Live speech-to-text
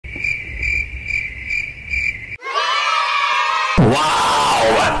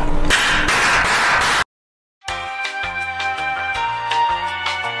Wow!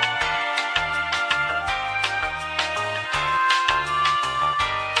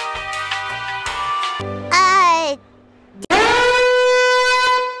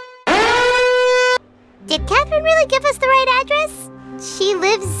 Did Catherine really give us the right address? She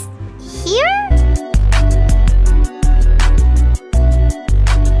lives here?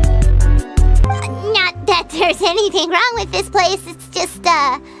 Not that there's anything wrong with this place, it's just,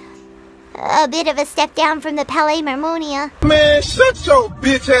 a bit of a step down from the Palais Marmonia. Man, shut your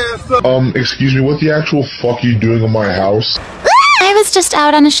bitch ass up! Excuse me, what the actual fuck are you doing in my house? I was just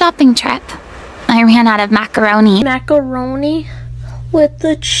out on a shopping trip. I ran out of macaroni. Macaroni? With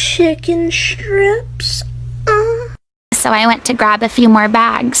the chicken strips? So I went to grab a few more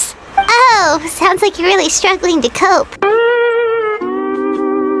bags. Oh, sounds like you're really struggling to cope.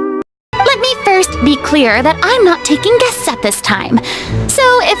 Let me first be clear that I'm not taking guests at this time. So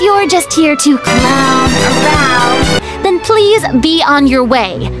if you're just here to clown around, then please be on your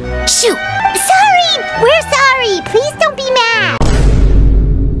way. Shoot! Sorry! We're sorry! Please don't be mad!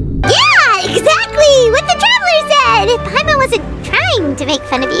 Yeah, exactly! What the traveler said! Paimon wasn't trying to make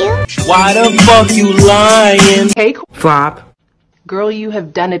fun of you. Why the fuck you lying? Take flop. Girl, you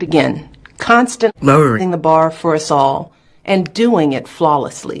have done it again. Constantly lowering the bar for us all and doing it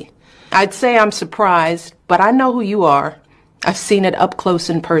flawlessly. I'd say I'm surprised, but I know who you are. I've seen it up close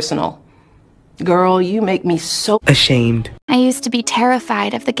and personal. Girl, you make me so ashamed. I used to be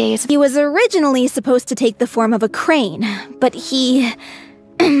terrified of the gaze. He was originally supposed to take the form of a crane, but he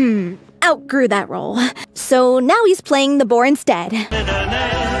outgrew that role. So now he's playing the boar instead.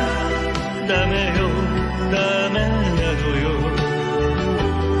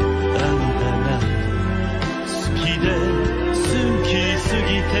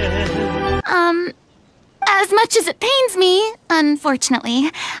 As much as it pains me,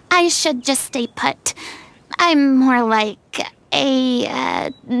 unfortunately, I should just stay put. I'm more like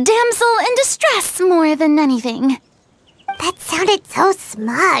a damsel in distress more than anything. That sounded so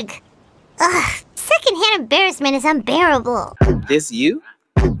smug. Ugh, secondhand embarrassment is unbearable. This you?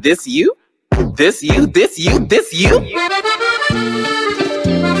 This you? This you? This you? This you?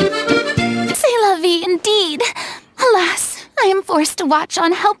 C'est la vie, indeed. Alas, I am forced to watch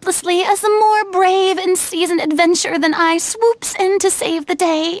on helplessly as a more brave and seasoned adventurer than I swoops in to save the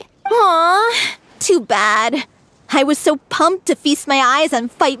day. Aw, too bad. I was so pumped to feast my eyes on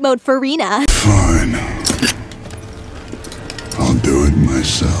fight mode Furina. Fine. I'll do it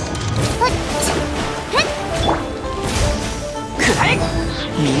myself.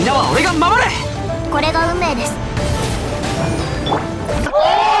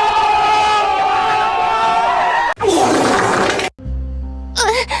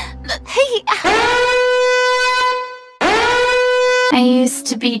 Hey. I used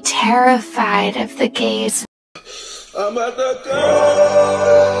to be terrified of the gaze. I'm at the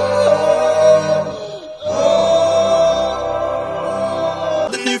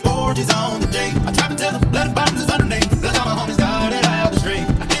The new forge is on the day. I try to tell them, let it burn, there's underneath. Look how my homies